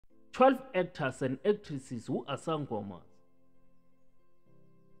12 actors and actresses who are Sangomas.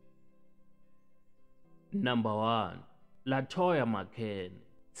 Number 1. Latoya Makhene.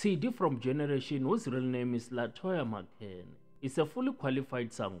 CD from Generation, whose real name is Latoya Makhene, is a fully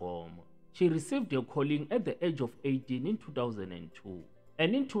qualified Sangoma. She received a calling at the age of 18 in 2002,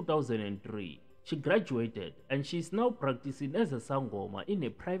 and in 2003 she graduated and she is now practicing as a Sangoma in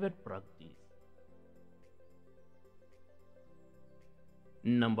a private practice.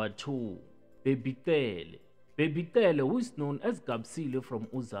 Number 2. Baby Tele. Baby Tele, who is known as Gabsile from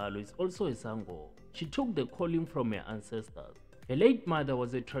Uzalo, is also a Sangoma. She took the calling from her ancestors. Her late mother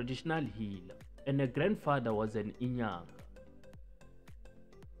was a traditional healer and her grandfather was an Inyanga.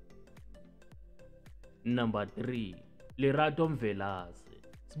 Number 3. Lerato Mvelase.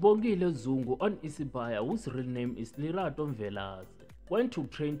 Sibongile Zungu on Isibaya, whose real name is Lerato Mvelase, went to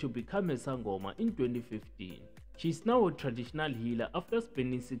train to become a Sangoma in 2015. She is now a traditional healer after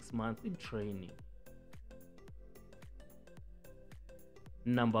spending 6 months in training.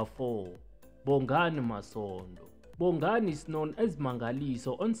 Number 4. Bongani Masondo. Bongani is known as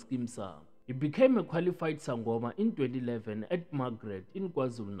Mangaliso on Skimsam. He became a qualified Sangoma in 2011 at Margaret in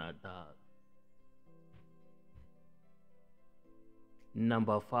KwaZulu-Natal.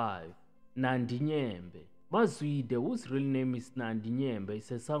 Number 5. Nandi Nyembe. Mazwide, whose real name is Nandi Nyembe,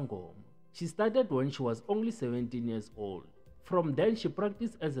 is a Sangoma. She started when she was only 17 years old. From then she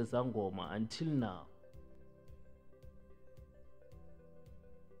practiced as a Sangoma until now.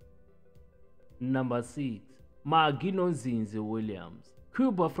 Number 6. Magi Nonzinzi Williams.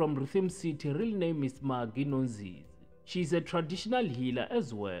 Cuba from Rhythm City, real name is Magi Nonzinzi. She is a traditional healer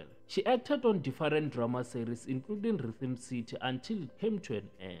as well. She acted on different drama series including Rhythm City until it came to an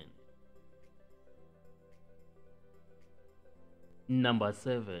end. Number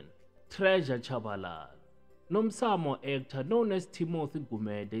 7. Treasure Chabalala. Nomsamo actor known as Timothy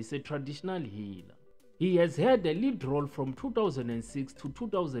Gumede is a traditional healer. He has had a lead role from 2006 to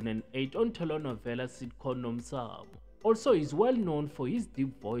 2008 on telenovela sitcom Nomsamo. Also, he is well known for his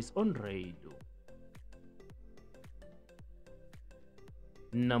deep voice on radio.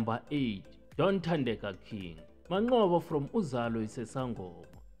 Number 8. Don Thandeka King. Mangcobo from Uzalo is a Sangoma.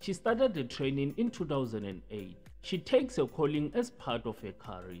 She started the training in 2008. She takes her calling as part of her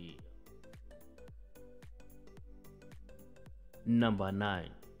career. Number 9.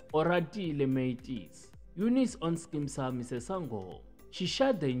 Oratile Maitis. Eunice on Skimsam is a Sangoma. She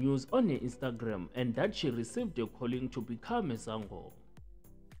shared the news on her Instagram and that she received a calling to become a Sangoma.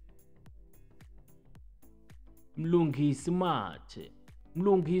 Mlungisi Mathe.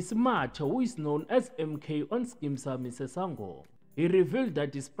 Mlungisi Mathe, who is known as MK on Skimsam, is a Sangoma. He revealed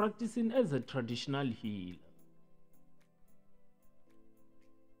that he is practicing as a traditional healer.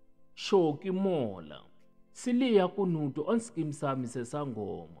 Shoki Mola. Silia Kunutu on Skimsam is a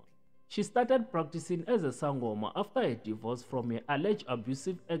Sangoma. She started practicing as a Sangoma after a divorce from her alleged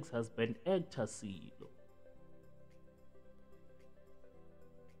abusive ex-husband actor Silo.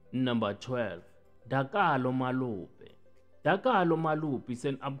 Number 12. Dakalo Malupe. Dakalo Malupe is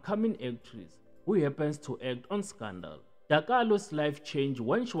an upcoming actress who happens to act on Scandal. Dakalo's life changed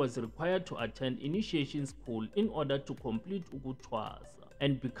when she was required to attend initiation school in order to complete Ukutwasa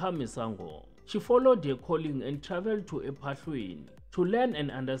and become a Sangoma. She followed her calling and traveled to Epahlweni to learn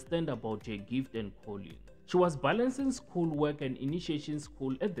and understand about her gift and calling. She was balancing schoolwork and initiation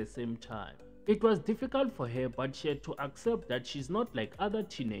school at the same time. It was difficult for her, but she had to accept that she's not like other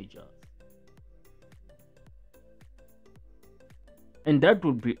teenagers. And that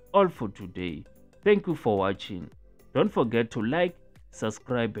would be all for today. Thank you for watching. Don't forget to like,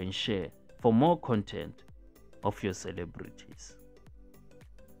 subscribe and share for more content of your celebrities.